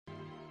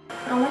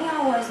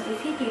was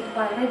defeated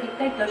by a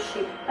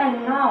dictatorship,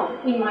 and now,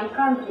 in my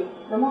country,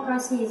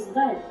 democracy is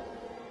dead.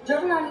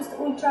 Journalists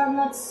which are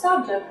not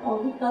subject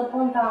of Victor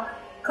Ponta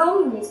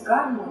communist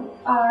government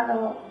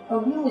are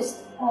abused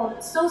or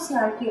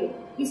socially killed,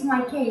 is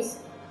my case.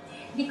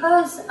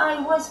 Because I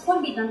was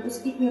forbidden to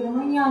speak in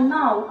Romania,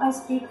 now I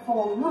speak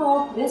for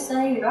Europe,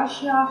 USA,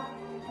 Russia,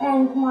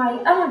 and my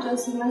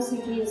emergency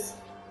message is,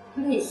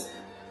 please,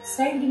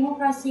 save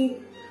democracy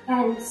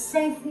and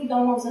save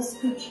freedom of the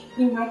speech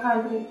in my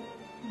country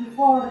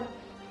before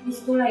it's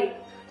too late.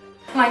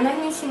 My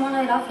name is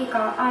Simona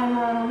Fica. I'm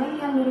a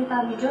Romanian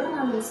military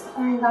journalist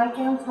and I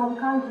came from a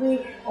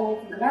country of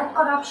great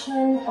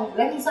corruption,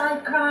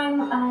 organized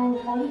crime and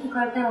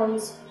political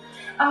terrorism.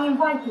 I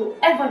invite you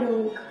every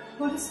week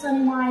to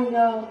listen my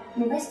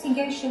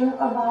investigation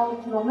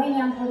about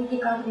Romanian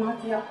political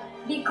mafia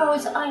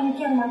because I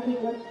care my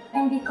people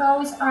and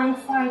because I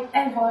fight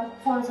ever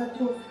for the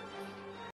truth.